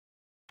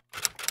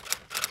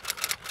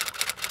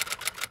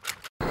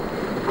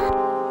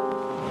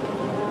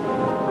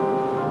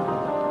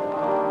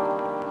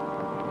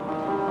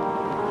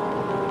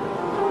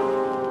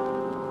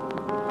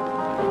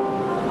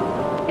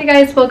Hey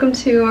guys, welcome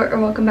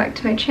back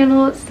to my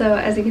channel. So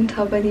as you can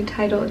tell by the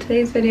title of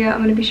today's video, I'm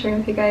going to be sharing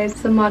with you guys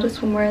some modest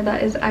swimwear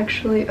that is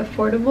actually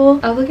affordable.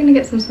 I was looking to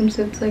get some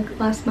swimsuits like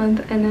last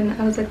month, and then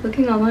I was like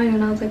looking online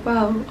and I was like,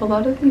 wow, a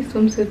lot of these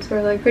swimsuits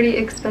are like pretty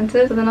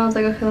expensive. So then I was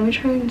like, okay, let me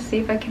try and see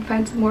if I can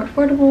find some more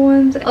affordable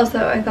ones.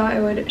 Also, I thought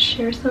I would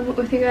share some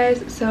with you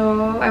guys.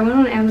 So I went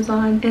on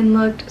Amazon and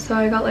looked. So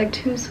I got like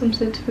 2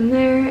 swimsuits from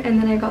there, and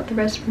then I got the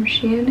rest from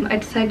Shein. I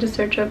decided to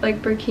search up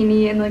like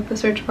bikini in like the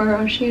search bar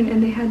on Shein,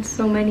 and they had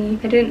so many.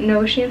 I didn't know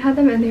Shein had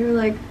them, and they were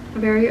like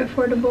very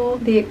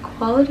affordable. The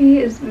quality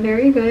is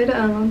very good.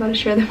 I'm about to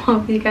share them all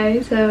with you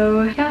guys.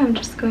 So yeah, I'm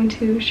just going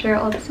to share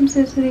all the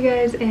swimsuits with you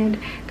guys and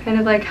kind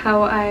of like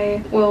how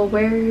I will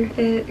wear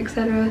it,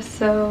 etc.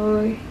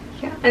 So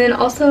yeah, and then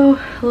also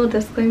a little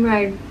disclaimer,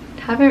 I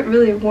haven't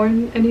really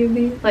worn any of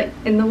these like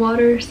in the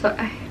water, so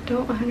I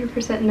don't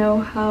 100%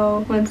 know how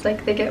once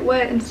like they get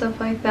wet and stuff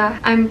like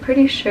that. I'm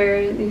pretty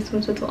sure these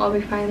swimsuits will all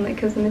be fine, like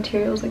because the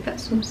materials, like that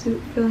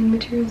swimsuit filling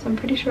materials, I'm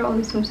pretty sure all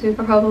these swimsuits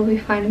are probably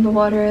fine in the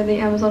water. The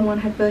Amazon one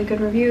had really good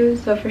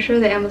reviews, so for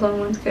sure the Amazon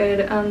one's good.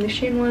 The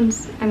Shein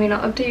ones, I mean,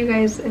 I'll update you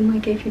guys in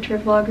like a future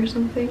vlog or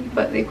something,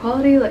 but the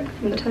quality like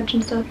from the touch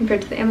and stuff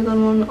compared to the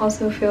Amazon one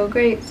also feel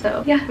great.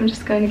 So yeah, I'm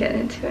just going to get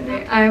into it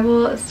now. I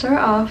will start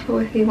off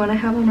with the one I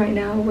have on right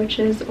now, which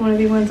is one of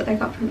the ones I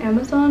got from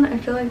Amazon. I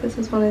feel like this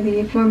is one of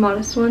the more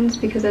modest ones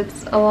because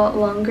it's a lot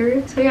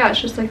longer. So yeah,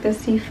 it's just like the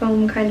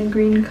seafoam kind of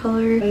green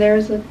color, and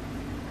there's a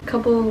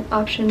couple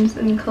options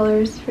in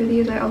colors for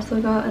these. I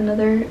also got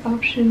another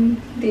option.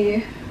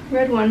 The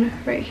red one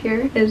right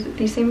here is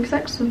the same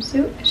exact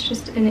swimsuit, it's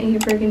just in a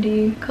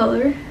burgundy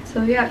color.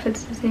 So yeah, it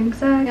fits the same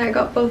exact. Yeah, I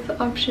got both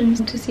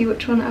options to see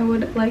which one I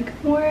would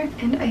like more,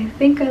 and I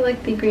think I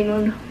like the green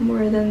one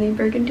more than the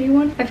burgundy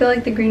one. I feel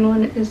like the green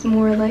one is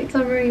more like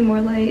summery,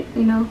 more light,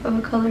 you know, of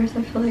a color, so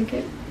I feel like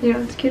it, you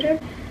know, it's cuter.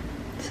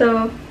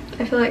 So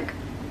I feel like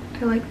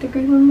I like the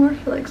green one more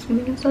for like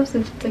swimming and stuff,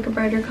 since it's like a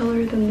brighter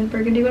color than the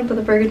burgundy one, but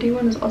the burgundy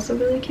one is also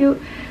really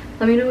cute.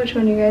 Let me know which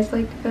one you guys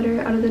like better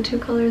out of the 2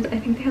 colors. I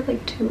think they had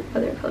like 2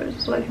 other colors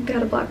as well. I think they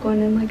had a black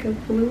one and like a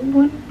blue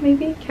one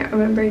maybe. Can't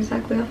remember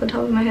exactly off the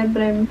top of my head,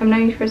 but I'm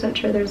 90%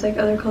 sure there's like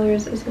other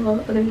colors as well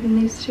other than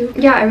these 2.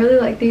 Yeah, I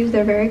really like these.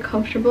 They're very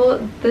comfortable.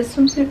 This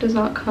swimsuit does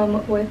not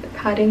come with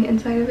padding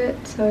inside of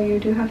it, so you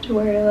do have to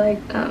wear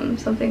like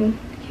something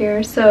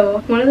here. So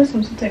one of the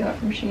swimsuits I got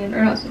from Shein,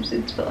 or not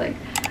swimsuits, but like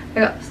I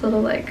got this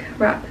little like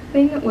wrap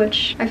thing,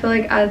 which I feel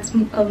like adds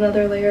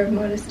another layer of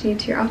modesty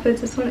to your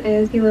outfits. This one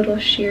is a little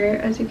sheer,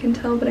 as you can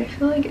tell, but I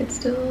feel like it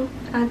still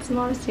adds some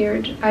modesty,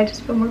 or I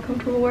just feel more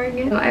comfortable wearing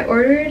it. I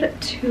ordered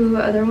 2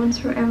 other ones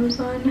from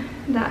Amazon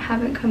that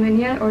haven't come in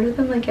yet. I ordered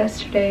them like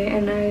yesterday,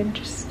 and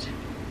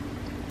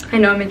I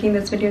know I'm making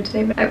this video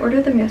today, but I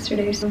ordered them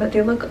yesterday, but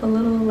they look a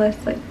little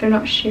less like, they're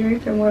not sheer,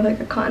 they're more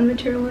like a cotton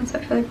material one, so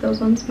I feel like those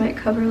ones might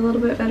cover a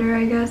little bit better,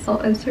 I guess.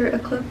 I'll insert a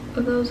clip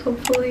of those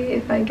hopefully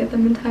if I get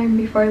them in time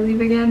before I leave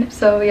again.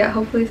 So yeah,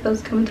 hopefully if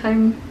those come in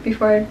time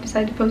before I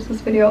decide to post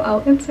this video, I'll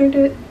insert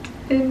it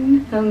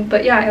in.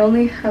 But yeah, I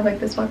only have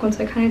like this black one,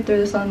 so I kind of threw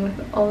this on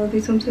with all of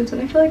these swimsuits,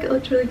 and I feel like it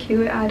looked really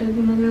cute. It added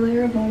another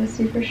layer of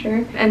modesty for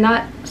sure. And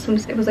that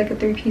swimsuit, it was like a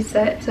 3-piece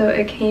set, so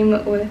it came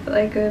with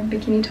like a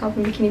bikini top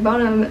and bikini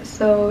bottom,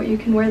 so you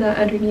can wear that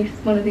underneath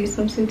one of these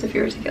swimsuits if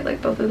you were to get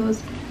like both of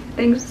those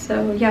things.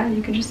 So yeah,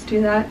 you can just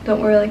do that.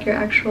 Don't wear like your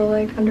actual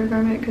like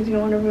undergarment because you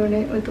don't want to ruin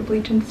it with the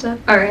bleach and stuff.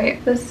 All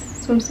right,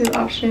 this swimsuit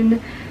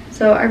option,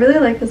 so I really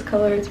like this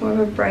color. It's more of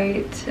a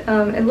bright,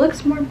 it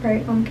looks more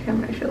bright on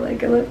camera. I feel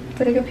like it looks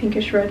like a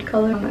pinkish red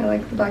color. I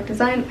like the black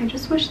design. I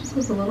just wish this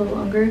was a little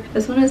longer.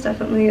 This one is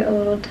definitely a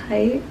little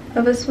tight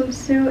of a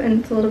swimsuit, and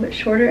it's a little bit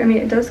shorter. I mean,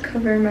 it does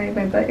cover my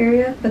butt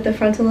area, but the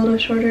front's a little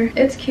shorter.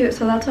 It's cute,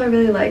 so that's why I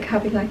really like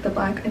having like the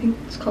black, I think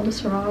it's called a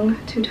sarong,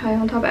 to tie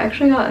on top. I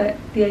actually got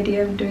the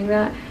idea of doing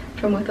that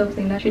from with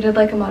Lena. She did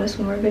like a modest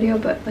swimwear video,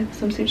 but like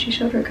the swimsuits she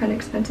showed were kind of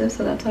expensive,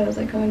 so that's why I was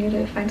like, oh, I need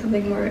to find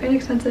something more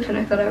inexpensive, and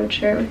I thought I would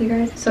share it with you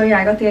guys. So yeah,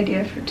 I got the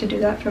idea to do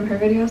that from her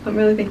video, so I'm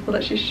really thankful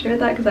that she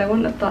shared that because I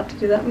wouldn't have thought to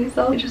do that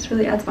myself. It just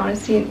really adds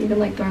modesty, and even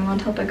like throwing on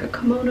top like a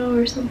kimono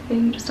or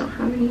something, just don't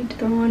have any to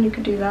throw on, you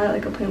could do that,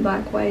 like a plain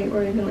black, white,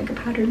 or even like a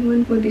patterned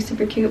one would be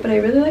super cute. But I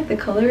really like the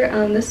color.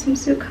 This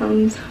swimsuit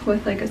comes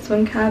with like a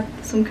swim cap.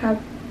 The swim cap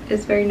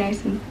is very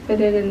nice and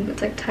fitted, and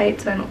it's like tight,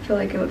 so I don't feel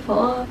like it would fall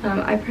off.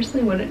 I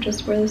personally wouldn't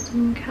just wear the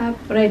swim cap.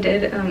 What I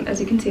did, as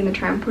you can see in the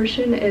try-on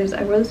portion, is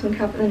I wore the swim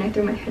cap and then I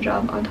threw my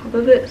hijab on top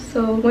of it.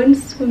 So when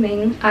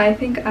swimming, I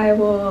think I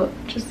will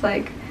just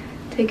like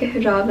take a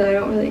hijab that I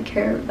don't really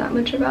care that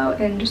much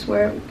about and just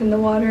wear it in the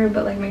water,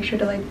 but like make sure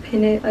to like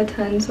pin it a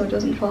ton so it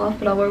doesn't fall off.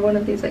 But I'll wear one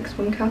of these like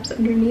swim caps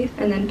underneath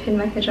and then pin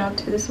my hijab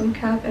to the swim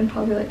cap and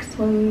probably like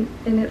swim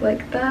in it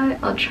like that.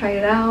 I'll try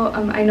it out.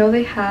 I know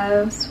they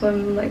have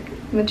swim like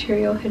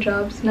material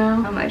hijabs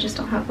now. I just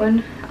don't have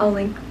one. I'll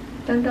link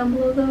them down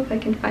below though if I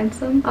can find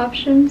some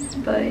options.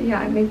 But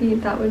yeah, maybe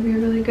that would be a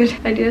really good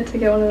idea to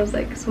get one of those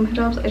like swim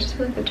hijabs. I just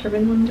feel like the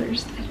turban ones are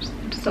just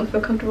just don't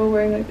feel comfortable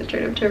wearing like the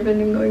straight up turban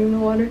and going in the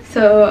water.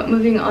 So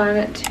moving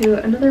on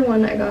to another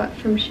one I got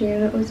from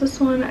Shein. It was this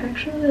one. I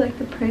actually really like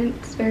the print.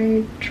 It's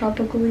very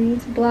tropically.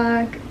 It's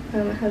black.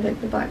 It had like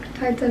the black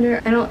tights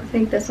under. I don't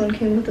think this one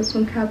came with the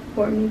swim cap,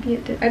 or maybe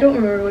it did. I don't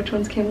remember which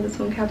ones came with the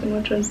swim cap and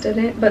which ones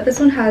didn't, but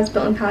this one has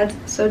built-in pads.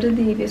 So did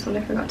the EVS one.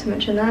 I forgot to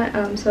mention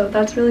that. So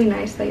that's really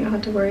nice that you don't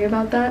have to worry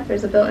about that.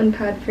 There's a built-in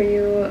pad for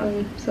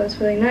you, so it's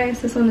really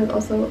nice. This one is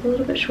also a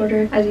little bit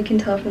shorter, as you can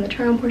tell from the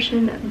try-on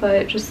portion,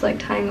 but just like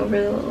tying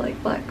over the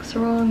like black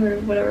sarong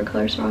or whatever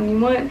color sarong you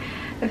want,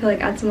 I feel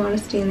like adds some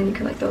honesty, and then you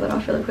can like throw that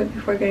off really quick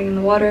before getting in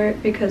the water,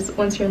 because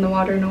once you're in the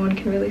water no one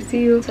can really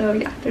see you. So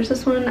yeah, there's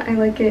this one. I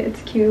like it.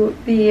 It's cute.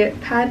 The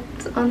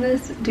pads on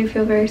this do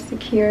feel very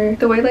secure.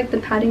 The way like the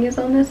padding is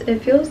on this,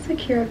 it feels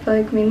secure. I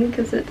feel like mainly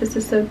because this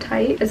is so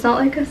tight. It's not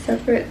like a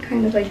separate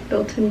kind of like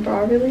built-in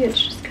bra really. It's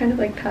just kind of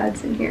like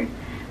pads in here,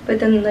 but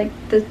then like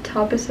the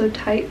top is so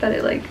tight that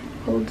it like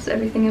holds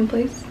everything in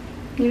place.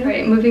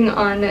 Alright, moving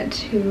on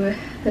to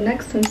the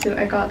next swimsuit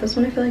I got. This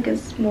one I feel like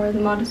is more of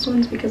the modest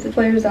ones because it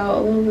flares out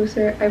a little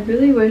looser. I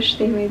really wish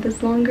they made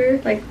this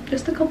longer, like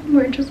just a couple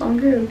more inches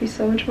longer. It would be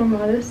so much more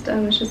modest.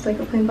 It's just like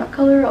a plain black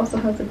color, also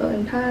has the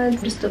built-in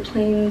pads, just a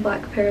plain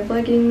black pair of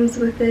leggings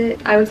with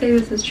it. I would say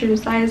this is true to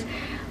size.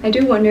 I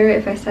do wonder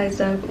if I sized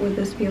up, would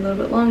this be a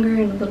little bit longer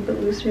and a little bit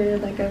looser?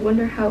 Like I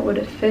wonder how it would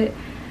have fit,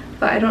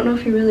 but I don't know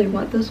if you really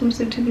want the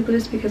swimsuit to be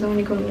loose, because when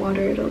you go in the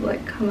water it'll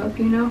like come up,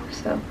 you know?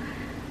 So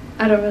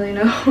I don't really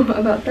know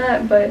about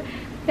that, but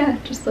yeah,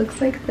 it just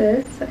looks like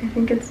this. I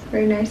think it's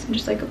very nice and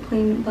just like a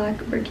plain black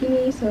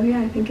bikini. So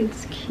yeah, I think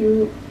it's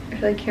cute. I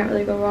feel like you can't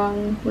really go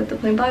wrong with the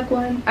plain black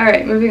one.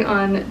 Alright, moving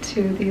on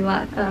to the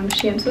last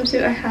Shein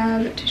swimsuit I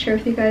have to share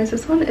with you guys.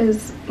 This one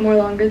is more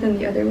longer than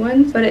the other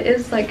ones, but it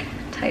is like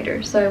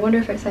tighter, so I wonder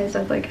if I sized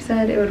up like I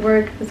said it would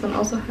work. This one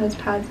also has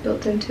pads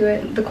built into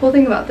it. The cool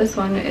thing about this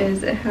one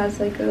is it has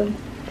like a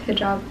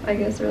hijab, I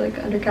guess, or like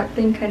undercap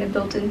thing kind of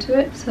built into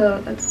it,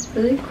 so that's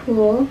really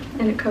cool,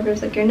 and it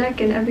covers like your neck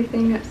and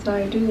everything, so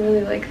I do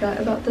really like that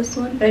about this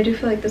one. But I do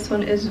feel like this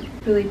one is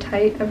really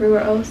tight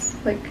everywhere else.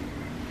 Like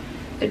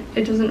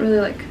it doesn't really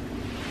like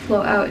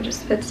flow out, it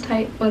just fits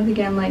tight. Once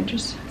again, like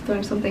just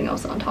throwing something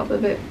else on top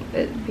of it,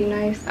 it'd be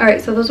nice.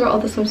 Alright, so those were all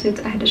the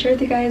swimsuits I had to share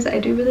with you guys. I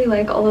do really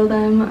like all of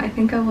them. I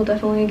think I will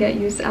definitely get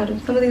use out of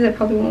some of these. I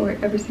probably won't wear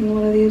every single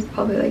one of these.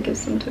 Probably like give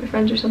some to my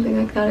friends or something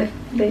like that if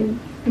they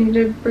need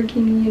a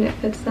bikini and it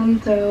fits them.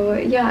 So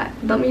yeah,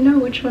 let me know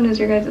which one is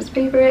your guys'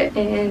 favorite,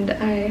 and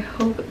I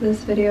hope this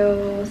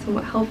video was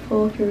somewhat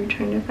helpful if you're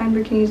trying to find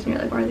bikinis and you're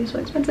like, why are these so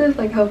expensive?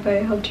 Like, hope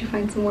I helped you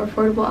find some more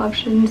affordable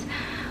options.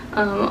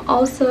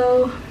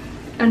 Also,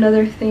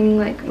 another thing,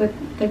 like with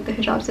like the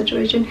hijab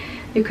situation,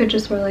 you could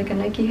just wear like a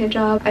Nike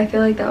hijab. I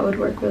feel like that would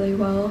work really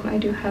well. I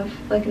do have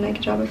like a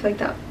Nike hijab. I feel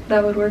like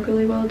that would work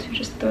really well to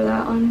just throw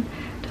that on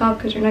top,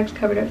 because your neck's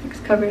covered, everything's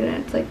covered,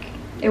 and it's like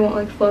it won't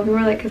like flow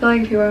everywhere. Like I feel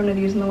like if you wear one of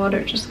these in the water,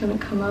 it's just gonna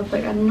come up.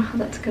 Like I don't know how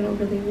that's gonna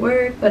really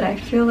work, but I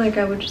feel like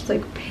I would just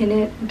like pin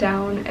it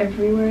down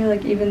everywhere.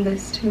 Like even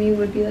this to me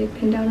would be like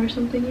pinned down or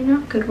something, you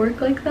know? Could work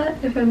like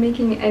that if I'm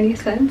making any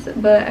sense.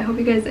 But I hope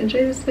you guys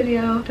enjoyed this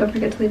video. Don't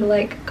forget to leave a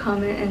like,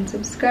 comment, and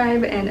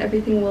subscribe, and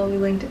everything will be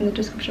linked in the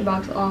description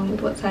box along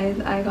with what size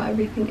I got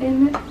everything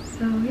in.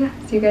 So yeah,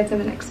 see you guys in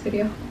the next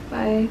video.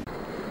 Bye.